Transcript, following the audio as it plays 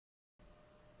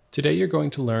Today you're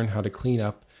going to learn how to clean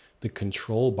up the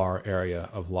control bar area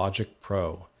of Logic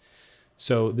Pro.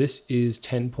 So this is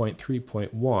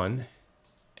 10.3.1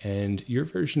 and your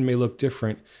version may look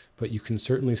different, but you can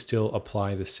certainly still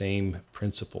apply the same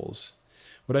principles.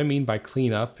 What I mean by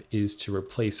clean up is to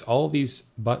replace all these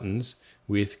buttons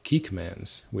with key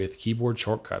commands, with keyboard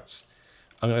shortcuts.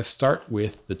 I'm going to start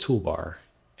with the toolbar,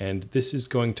 and this is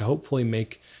going to hopefully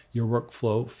make your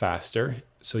workflow faster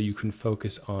so you can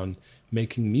focus on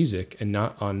making music and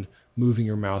not on moving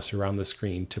your mouse around the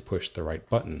screen to push the right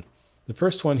button. The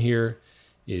first one here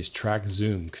is track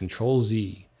zoom, Control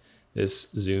Z. This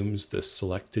zooms the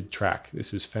selected track.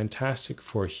 This is fantastic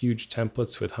for huge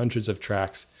templates with hundreds of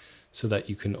tracks so that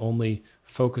you can only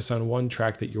focus on one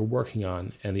track that you're working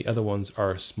on and the other ones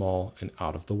are small and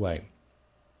out of the way.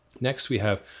 Next, we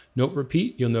have Note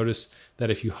Repeat. You'll notice that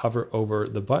if you hover over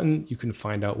the button, you can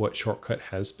find out what shortcut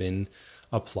has been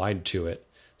applied to it.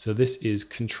 So this is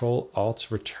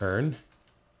Control-Alt-Return.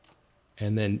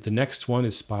 And then the next one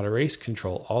is Spot Erase,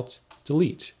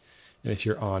 Control-Alt-Delete. And if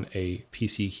you're on a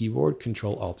PC keyboard,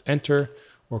 Control-Alt-Enter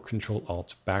or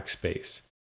Control-Alt-Backspace.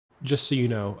 Just so you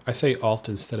know, I say Alt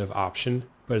instead of Option,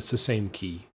 but it's the same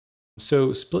key.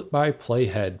 So Split by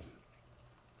Playhead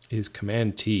is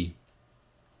Command-T.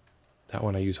 That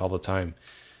one I use all the time.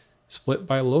 Split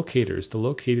by locators. The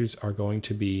locators are going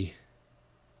to be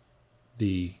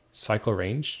the cycle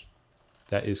range.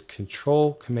 That is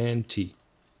Control Command T.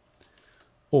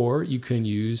 Or you can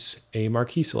use a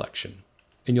marquee selection.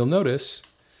 And you'll notice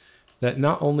that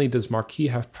not only does marquee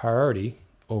have priority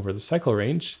over the cycle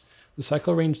range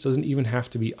doesn't even have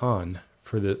to be on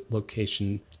for the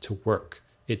location to work.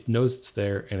 It knows it's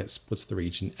there and it splits the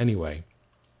region anyway.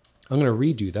 I'm going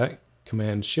to redo that.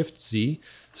 Command Shift Z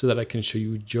so that I can show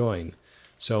you join.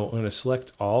 So I'm going to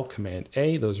select all, Command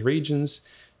A, those regions,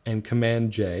 and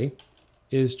Command J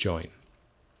is join.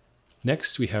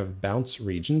 Next we have bounce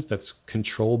regions, that's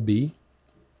Control B.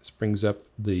 This brings up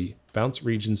the bounce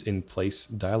regions in place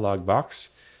dialog box,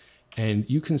 and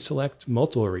you can select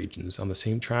multiple regions on the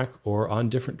same track or on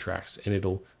different tracks, and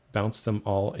it'll bounce them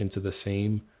all into the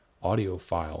same audio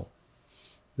file.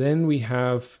 Then we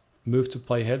have move to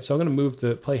playhead. So I'm going to move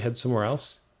the playhead somewhere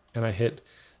else, and I hit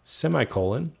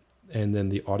semicolon, and then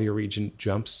the audio region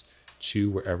jumps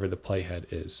to wherever the playhead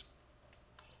is.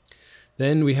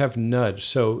 Then we have nudge.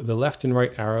 So the left and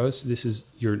right arrows, this is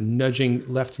your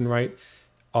nudging left and right,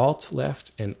 Alt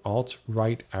left and Alt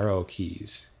right arrow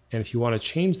keys. And if you want to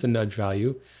change the nudge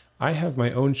value, I have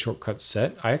my own shortcut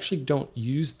set. I actually don't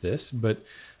use this, but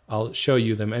I'll show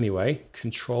you them anyway.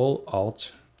 Control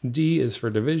Alt D is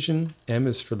for division, M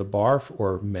is for the bar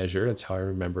or measure, that's how I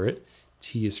remember it.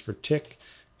 T is for tick,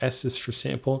 S is for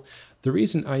sample. The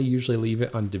reason I usually leave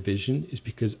it on division is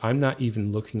because I'm not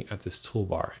even looking at this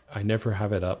toolbar. I never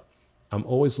have it up. I'm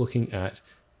always looking at,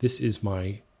 this is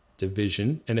my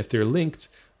division, and if they're linked,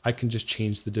 I can just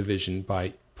change the division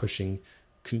by pushing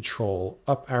Control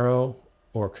up arrow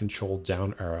or Control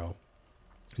down arrow.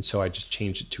 And so I just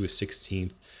changed it to a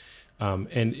 16th.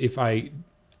 And if I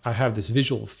have this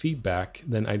visual feedback,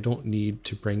 then I don't need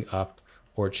to bring up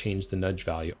or change the nudge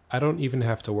value. I don't even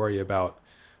have to worry about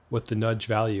what the nudge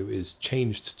value is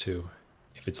changed to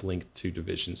if it's linked to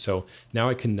division. So now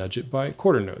I can nudge it by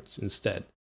quarter notes instead.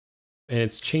 And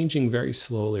it's changing very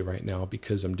slowly right now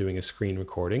because I'm doing a screen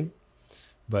recording,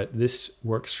 but this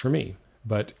works for me.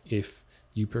 But if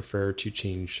you prefer to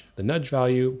change the nudge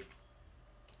value,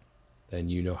 then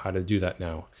you know how to do that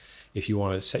now. If you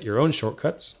want to set your own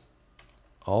shortcuts,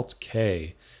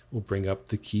 Alt-K will bring up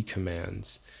the key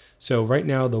commands. So right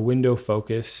now the window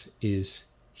focus is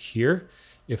here.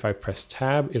 If I press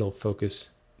Tab, it'll focus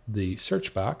the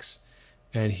search box.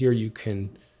 And here you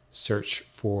can search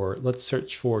for, let's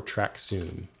search for track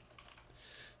zoom.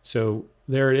 So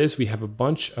there it is. We have a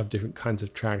bunch of different kinds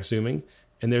of track zooming.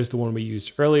 And there's the one we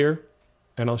used earlier.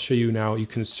 And I'll show you now, you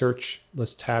can search,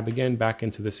 let's tab again back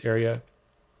into this area.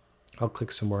 I'll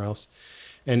click somewhere else.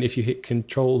 And if you hit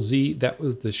Control Z, that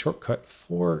was the shortcut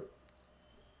for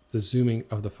the zooming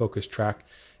of the focus track.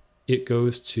 It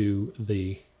goes to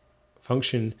the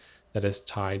function that is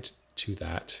tied to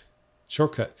that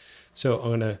shortcut. So I'm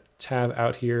going to tab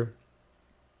out here,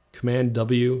 Command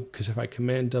W, because if I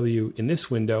Command W in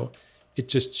this window, it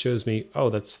just shows me, oh,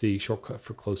 that's the shortcut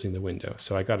for closing the window.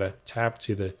 So I got to tab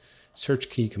to the search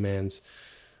key commands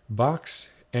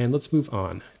box, and let's move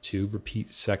on to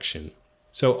repeat section.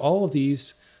 So all of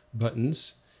these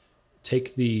buttons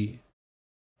take the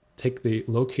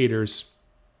locators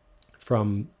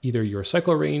from either your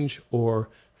cycle range or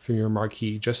from your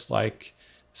marquee, just like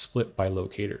split by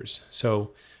locators.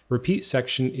 So repeat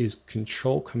section is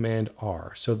Control Command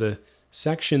R. So the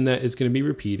Section that is going to be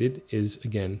repeated is,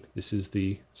 again, this is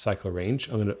the cycle range.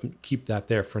 I'm going to keep that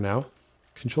there for now.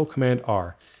 Control Command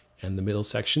R, and the middle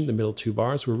section, the middle 2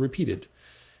 bars were repeated.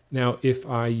 Now, if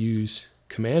I use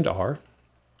Command R,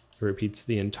 it repeats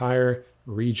the entire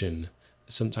region.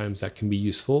 Sometimes that can be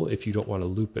useful if you don't want to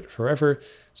loop it forever.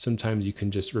 Sometimes you can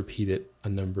just repeat it a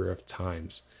number of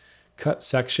times. Cut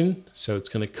section, so it's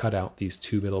going to cut out these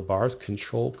 2 middle bars.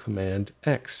 Control Command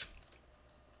X.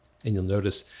 And you'll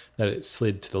notice that it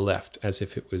slid to the left as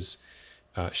if it was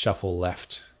shuffle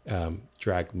left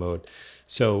drag mode.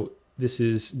 So this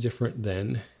is different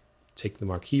than take the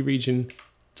marquee region,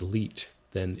 delete,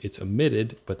 then it's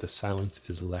omitted, but the silence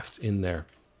is left in there.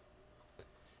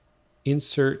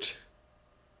 Insert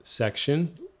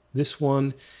section. This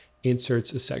one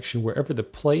inserts a section wherever the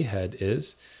playhead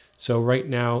is. So right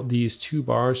now, these 2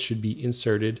 bars should be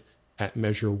inserted at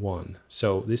measure 1.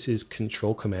 So this is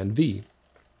Control Command V.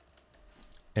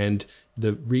 And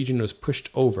the region was pushed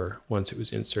over once it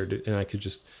was inserted, and I could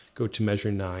just go to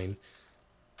measure 9,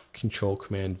 Control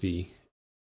Command V.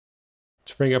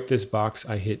 To bring up this box,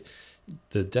 I hit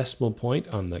the decimal point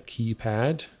on the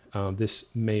keypad.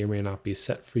 This may or may not be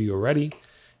set for you already.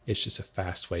 It's just a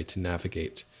fast way to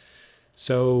navigate.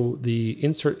 So the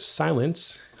insert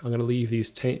silence, I'm going to leave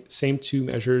these same 2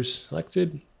 measures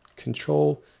selected,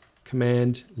 Control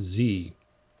Command Z.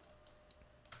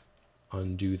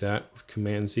 Undo that with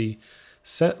Command Z.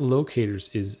 Set locators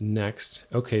is next.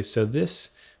 Okay, so this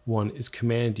one is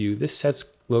Command U. This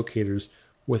sets locators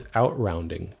without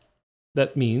rounding.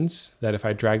 That means that if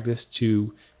I drag this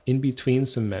to in between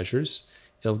some measures,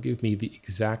 it'll give me the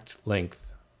exact length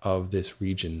of this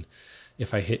region.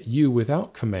 If I hit U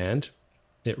without command,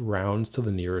 it rounds to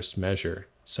the nearest measure.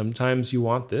 Sometimes you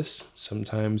want this,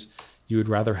 sometimes you would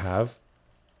rather have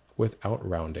without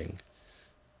rounding.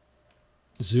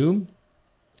 Zoom,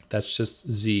 that's just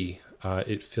Z.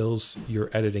 It fills your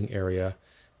editing area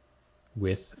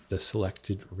with the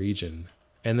selected region.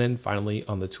 And then finally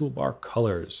on the toolbar,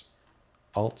 colors.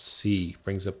 Alt-C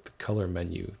brings up the color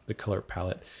menu, the color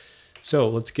palette. So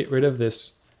let's get rid of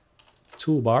this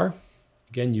toolbar.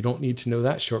 Again, you don't need to know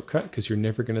that shortcut because you're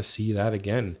never going to see that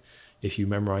again if you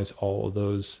memorize all of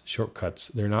those shortcuts.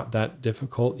 They're not that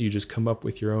difficult. You just come up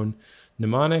with your own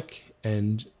mnemonic,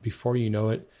 and before you know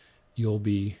it, you'll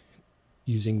be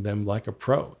using them like a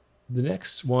pro. The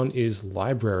next one is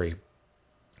library.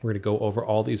 We're going to go over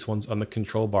all these ones on the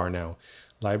control bar now.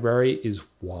 Library is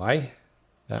Y.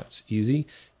 That's easy.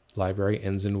 Library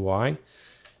ends in Y.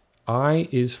 I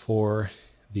is for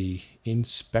the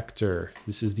inspector.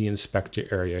 This is the inspector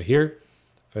area here.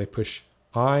 If I push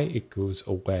I, it goes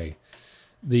away.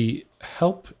 The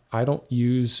help I don't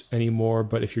use anymore,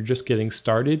 but if you're just getting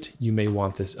started, you may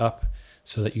want this up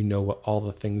so that you know what all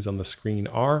the things on the screen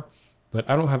are. But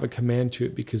I don't have a command to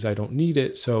it because I don't need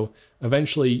it. So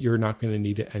eventually you're not going to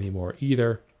need it anymore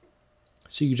either.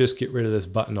 So you just get rid of this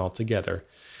button altogether.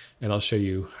 And I'll show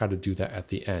you how to do that at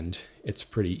the end. It's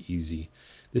pretty easy.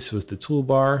 This was the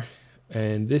toolbar,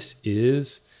 and this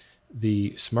is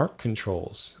the smart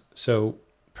controls. So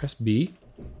press B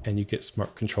and you get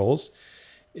smart controls.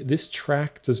 This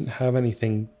track doesn't have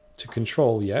anything to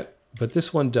control yet, but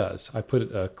this one does. I put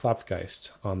a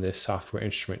Klapgeist on this software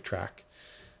instrument track.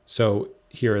 So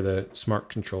here are the smart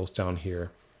controls down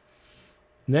here.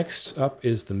 Next up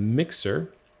is the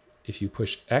mixer. If you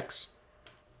push X,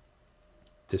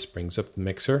 this brings up the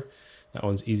mixer. That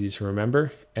one's easy to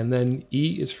remember. And then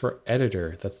E is for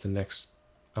editor. That's the next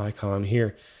icon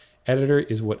here. Editor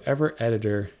is whatever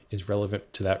editor is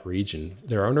relevant to that region.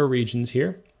 There are no regions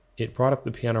here. It brought up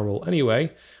the piano roll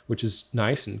anyway, which is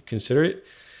nice and considerate.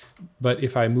 But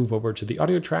if I move over to the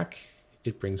audio track,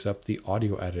 it brings up the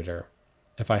audio editor.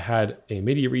 If I had a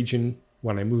MIDI region,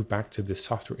 when I move back to this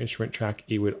software instrument track,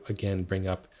 it would again bring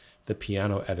up the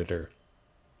piano editor.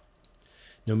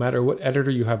 No matter what editor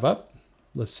you have up,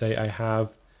 let's say I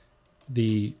have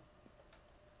the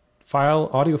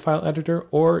audio file editor,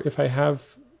 or if I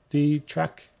have the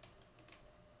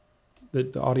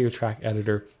audio track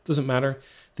editor, doesn't matter.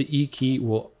 The E key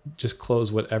will just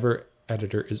close whatever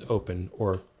editor is open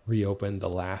or reopen the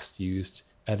last used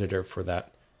editor for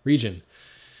that region.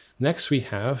 Next we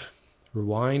have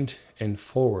rewind and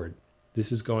forward.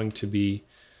 This is going to be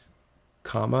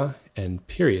comma and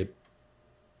period.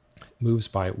 Moves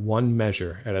by one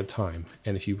measure at a time.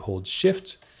 And if you hold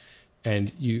shift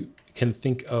and you can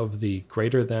think of the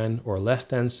greater than or less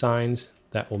than signs,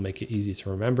 that will make it easy to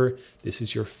remember. This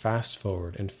is your fast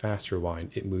forward and fast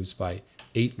rewind. It moves by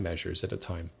 8 measures at a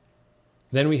time.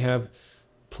 Then we have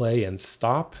play and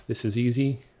stop. This is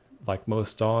easy. Like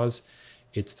most DAWs,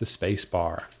 it's the space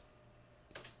bar.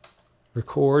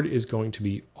 Record is going to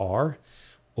be R,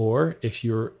 or if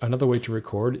you're another way to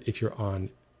record, if you're on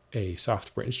a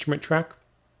software instrument track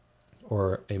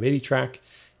or a MIDI track,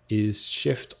 is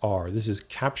Shift R. This is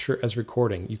capture as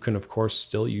recording. You can of course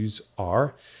still use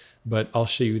R, but I'll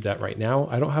show you that right now.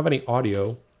 I don't have any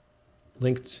audio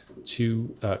linked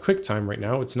to QuickTime right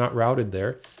now. It's not routed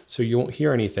there, so you won't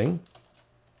hear anything.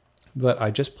 But I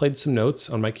just played some notes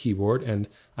on my keyboard and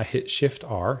I hit Shift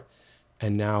R,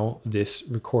 and now this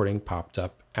recording popped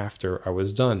up after I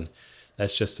was done.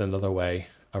 That's just another way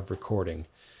of recording.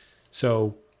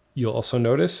 So you'll also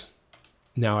notice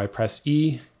now I press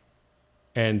E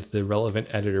and the relevant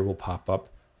editor will pop up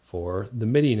for the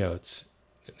MIDI notes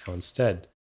now instead.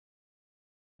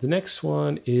 The next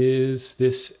one is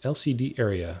this LCD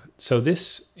area. So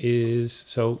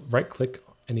right click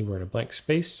anywhere in a blank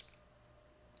space.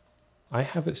 I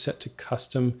have it set to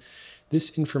custom.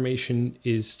 This information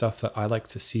is stuff that I like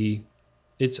to see.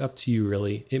 It's up to you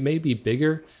really. It may be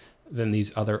bigger than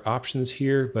these other options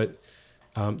here, but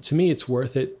to me it's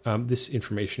worth it. This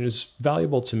information is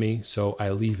valuable to me, so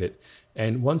I leave it.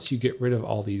 And once you get rid of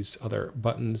all these other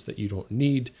buttons that you don't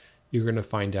need, you're going to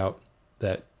find out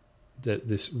that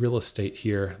this real estate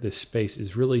here, this space,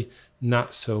 is really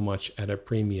not so much at a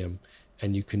premium,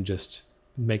 and you can just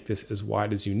make this as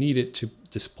wide as you need it to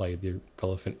display the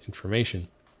relevant information.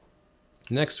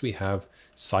 Next we have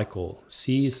cycle.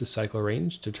 C is the cycle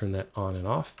range to turn that on and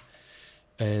off.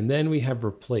 And then we have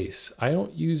replace. I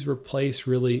don't use replace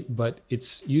really, but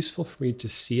it's useful for me to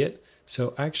see it,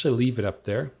 so I actually leave it up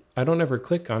there. I don't ever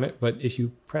click on it, but if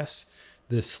you press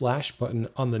the slash button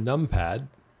on the numpad,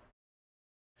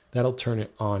 that'll turn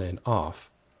it on and off.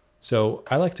 So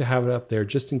I like to have it up there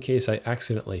just in case I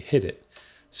accidentally hit it,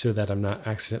 so that I'm not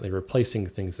accidentally replacing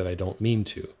things that I don't mean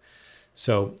to.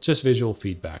 So just visual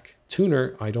feedback.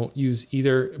 Tuner, I don't use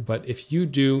either, but if you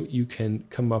do, you can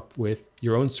come up with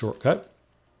your own shortcut.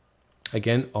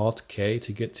 Again, Alt-K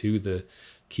to get to the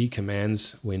key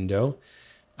commands window.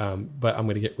 But I'm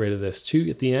going to get rid of this too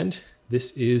at the end.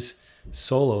 This is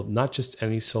solo, not just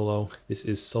any solo. This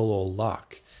is solo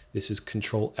lock. This is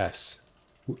Control S.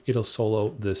 It'll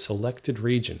solo the selected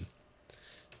region.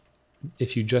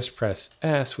 If you just press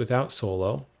S without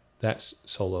solo, that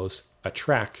solos a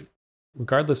track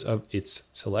regardless of its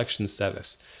selection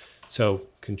status. So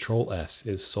Control S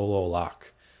is solo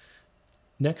lock.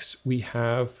 Next we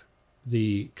have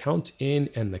the count in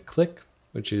and the click,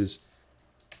 which is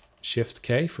Shift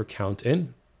K for count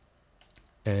in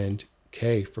and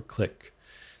K for click.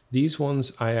 These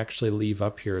ones I actually leave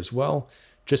up here as well,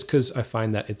 just because I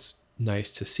find that it's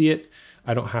nice to see it.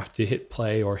 I don't have to hit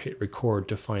play or hit record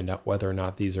to find out whether or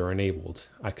not these are enabled.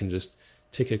 I can just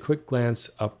take a quick glance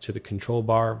up to the control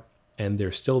bar and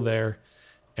they're still there,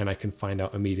 and I can find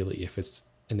out immediately if it's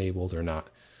enabled or not.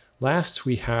 Last,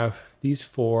 we have these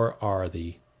four are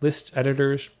the list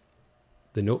editors,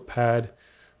 the notepad,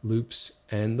 loops,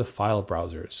 and the file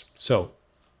browsers. So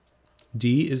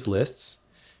D is lists,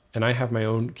 and I have my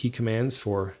own key commands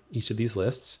for each of these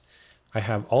lists. I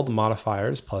have all the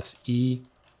modifiers plus E,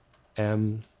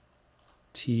 M,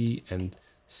 T, and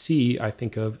C I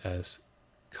think of as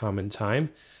common time.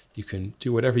 You can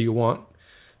do whatever you want,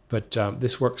 but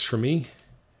this works for me.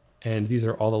 And these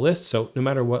are all the lists. So no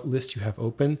matter what list you have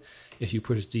open, if you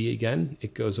push D again,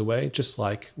 it goes away, just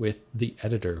like with the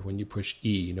editor. When you push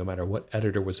E, no matter what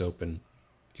editor was open,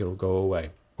 it'll go away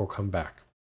or come back.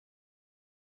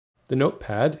 The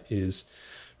notepad is,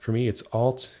 for me, it's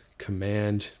Alt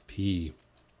Command P.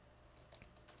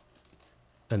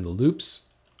 And the loops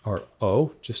are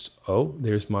O, just O.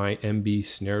 There's my MB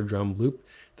snare drum loop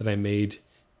that I made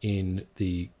in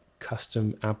the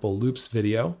custom Apple Loops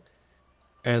video.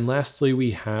 And lastly,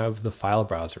 we have the file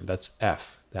browser, that's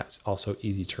F. That's also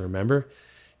easy to remember.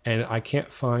 And I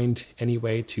can't find any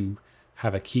way to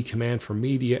have a key command for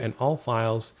media and all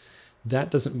files. That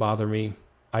doesn't bother me.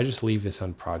 I just leave this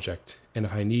on project. And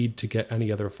if I need to get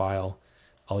any other file,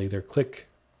 I'll either click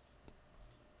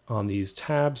on these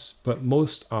tabs, but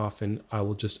most often I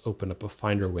will just open up a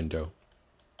Finder window,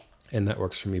 and that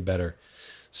works for me better.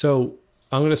 So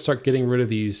I'm going to start getting rid of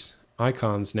these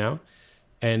icons now.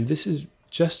 And this is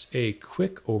just a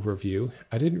quick overview.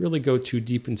 I didn't really go too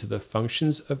deep into the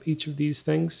functions of each of these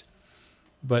things,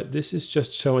 but this is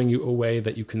just showing you a way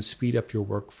that you can speed up your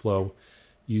workflow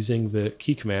using the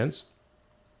key commands.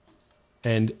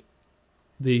 And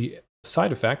the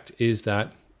side effect is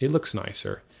that it looks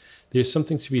nicer. There's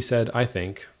something to be said, I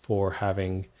think, for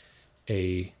having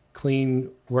a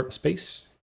clean workspace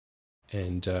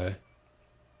and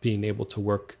being able to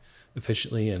work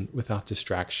efficiently and without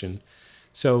distraction.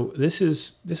 So this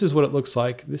is what it looks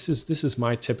like. This is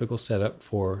my typical setup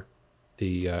for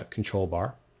the control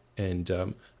bar. And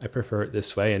I prefer it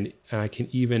this way. And I can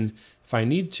even, if I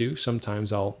need to,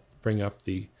 sometimes I'll bring up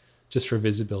just for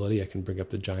visibility, I can bring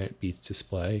up the giant beats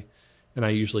display. And I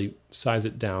usually size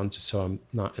it down just so I'm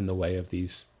not in the way of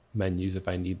these menus if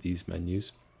I need these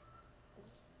menus.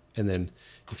 And then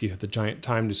if you have the giant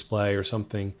time display or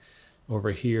something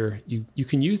over here, you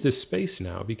can use this space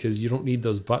now because you don't need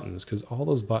those buttons, because all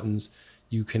those buttons,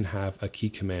 you can have a key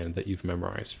command that you've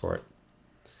memorized for it.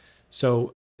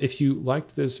 So if you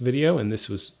liked this video and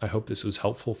I hope this was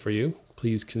helpful for you,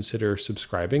 please consider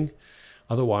subscribing.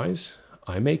 Otherwise,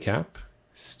 I'm ACAP.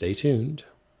 Stay tuned.